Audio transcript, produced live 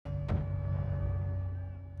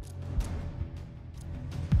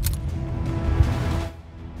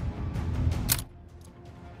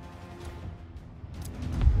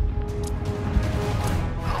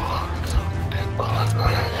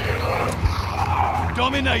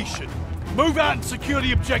Domination. Move out and secure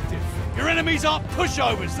the objective. Your enemies aren't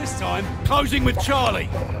pushovers this time. Closing with Charlie.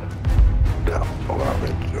 That's what I'm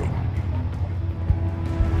into.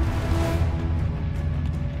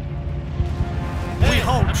 We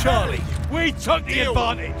hold Charlie. We took the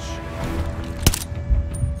advantage.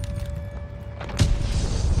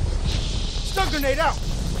 Stun grenade out.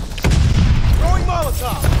 Throwing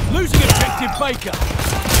Molotov. Losing objective Baker.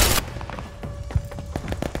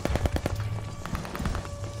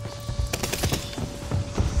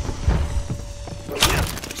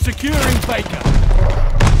 Securing Baker.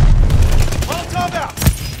 Molotov out.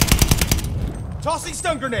 Tossing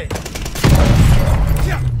stun grenade.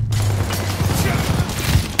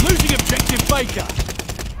 Losing objective Baker.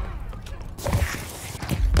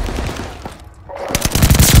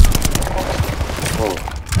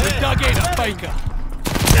 We dug in at Baker.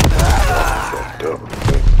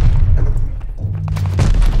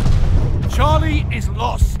 Charlie is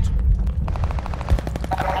lost.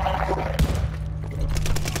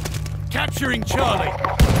 Capturing Charlie.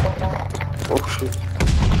 Oh shit.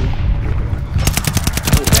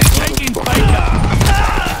 They're taking Baker.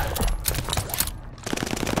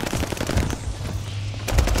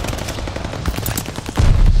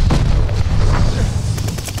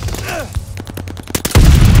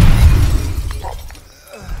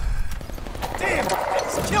 Damn,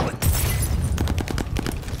 it's killing.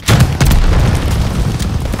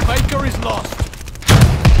 Baker is lost.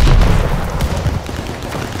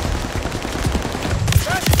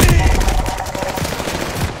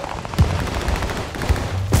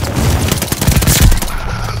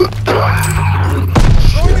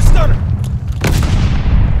 Throwing the stunner.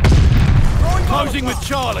 Throwing Closing Molotov. with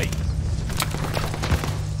Charlie.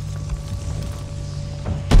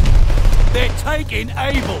 They're taking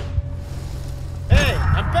Able. Hey,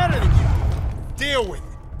 I'm better than you. Deal with it.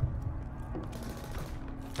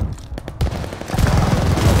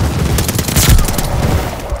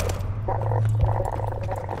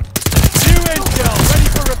 New intel, ready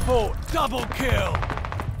for report. Double kill.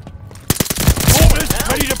 Orders,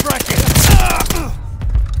 ready to bracket.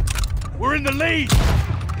 We're in the lead.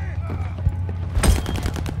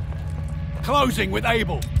 Closing with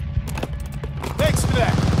Able. Thanks for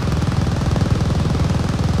that.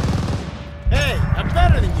 Hey, I'm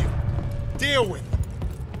better than you. Deal with it.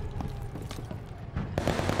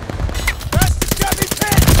 That's the Chevy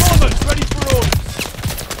pit! Bombers, ready for orders.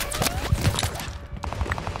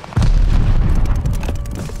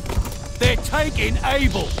 They're taking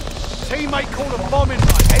Able. Teammate called a bomb in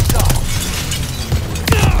right. Heads up.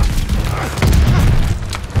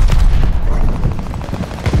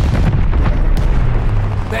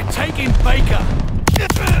 They're taking Baker.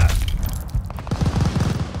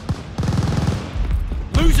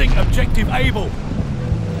 Losing objective Able.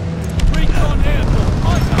 Recon airborne.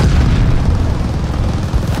 Eyes up.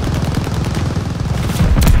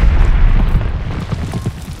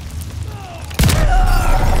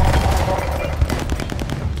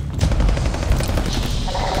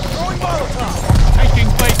 Throwing Molotov. Taking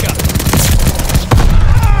Baker.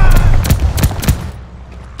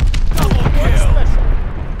 Double kill.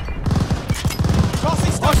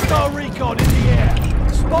 Tossing stun Hostile grenade. recon in the air.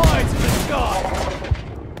 Spies in the sky.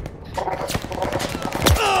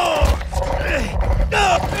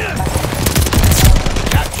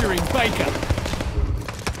 Capturing Baker.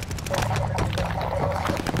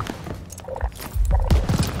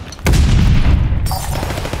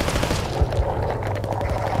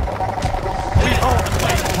 We hold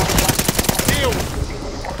Baker. Deal with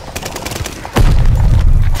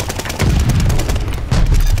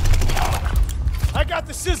it. I got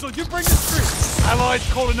the sizzle. You bring the street. Allies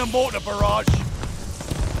calling a mortar barrage.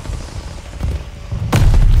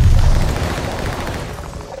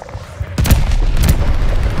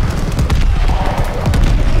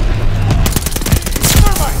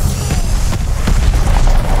 Thermite.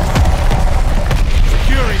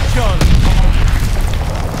 Securing Charlie.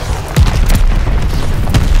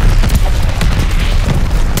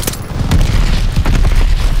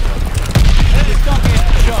 They're stuck in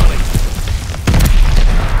Charlie.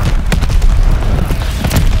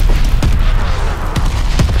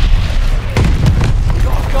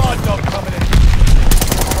 Got a guard dog coming in.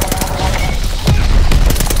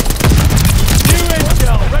 New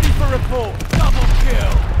intel, ready for report. Double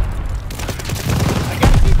kill. I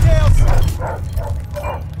got details.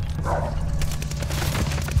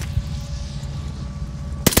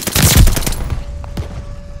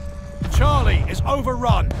 Charlie is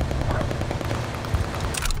overrun.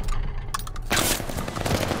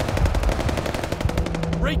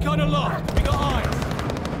 Recon aloft. We got eyes.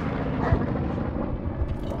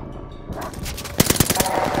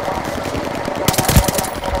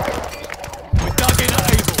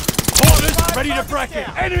 ready to bracket.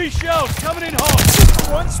 Enemy shells coming in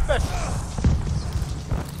hot. One special.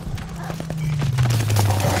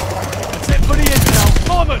 That's it for the intel.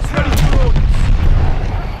 Bombers ready for orders.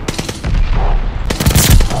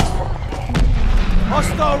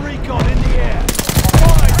 Hostile recon in the air.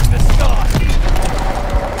 Fire in the sky.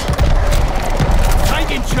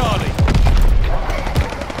 Taking Charlie.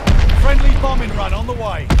 Friendly bombing run on the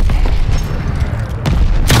way.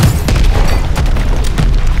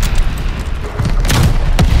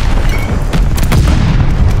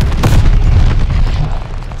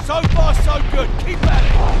 So far, so good. Keep at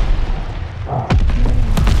it.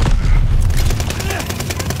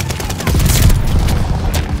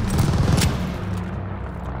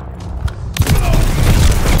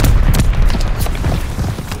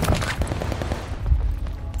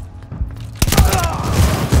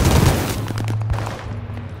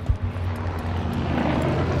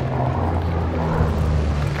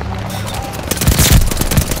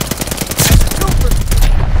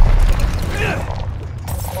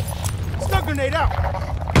 Grenade out!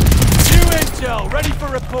 New intel, ready for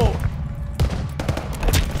report.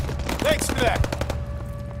 Thanks for that.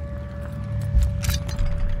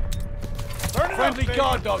 Turn it Friendly up,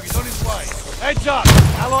 guard dog is on his way. Heads up!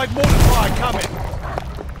 Allied mortar fire coming.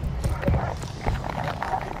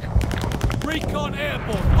 Recon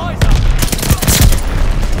airborne, eyes up!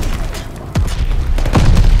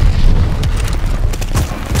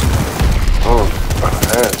 Oh, my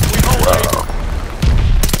head. We hold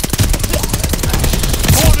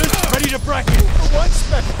Mortars ready to bracket. For one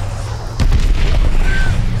special.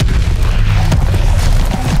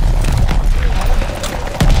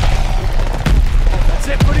 That's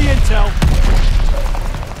it for the intel.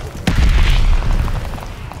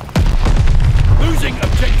 Losing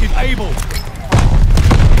objective Able.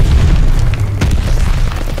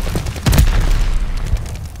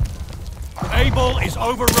 Able is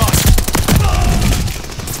overrun.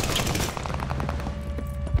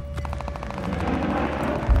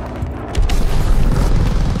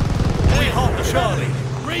 We hold Charlie.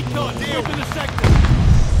 Recon deal to the sector.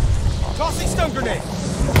 Tossing stun grenade.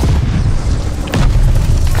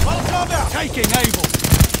 Molotov out. Taking Able.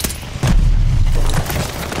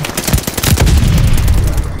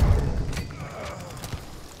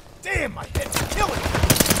 Damn, my head's killing me.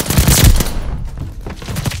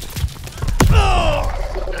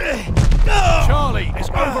 Charlie is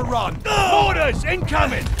overrun. Mortars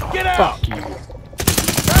incoming. Get out. Fuck you. You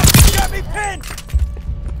got me pinned.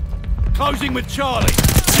 Closing with Charlie.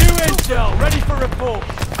 New intel ready for report.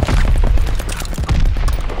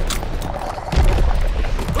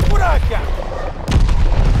 Look what I've got.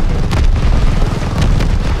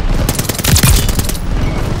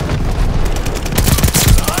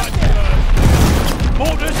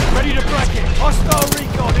 Mortars ready to bracket. Hostile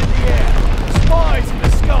recon in the air. Spies in the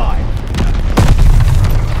sky.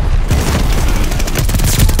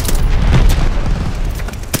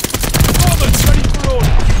 Bombers ready for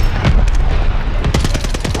orders.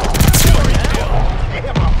 Fury kill.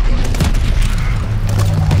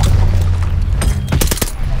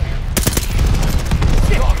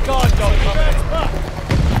 Got a guard dog coming in.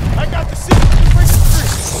 I got the secret. Bring it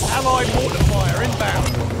through. Allied mortar fire inbound.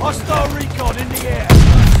 Hostile recon in the air.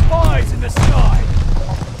 Spies in the sky.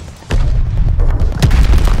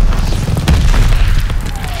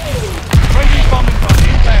 Friendly bombing run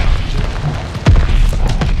inbound.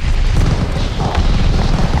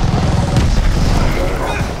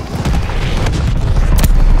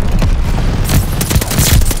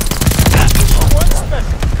 One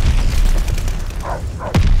special.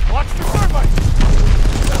 Watch the termites.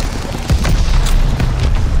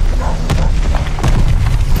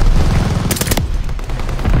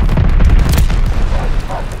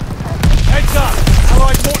 Heads up!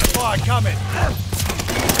 Allied mortar fire coming.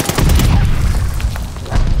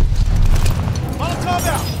 Molotov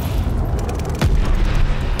out.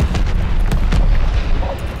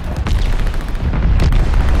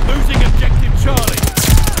 Losing objective Charlie.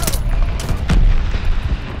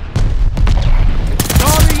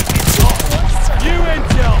 Charlie is lost. New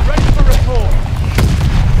intel ready for report.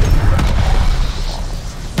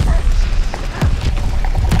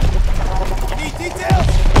 You need details?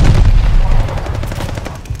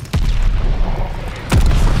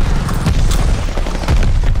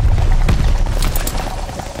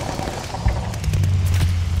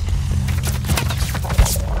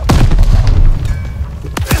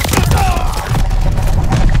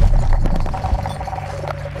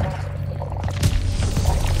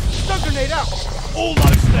 Stun grenade out.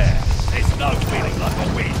 Almost there. There's no feeling like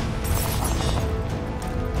a win.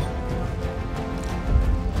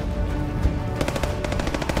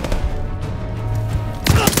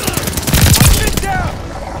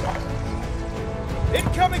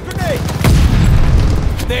 Throwing grenade!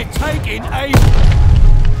 They're taking A.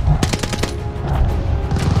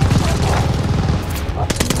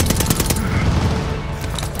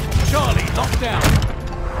 Charlie, locked down.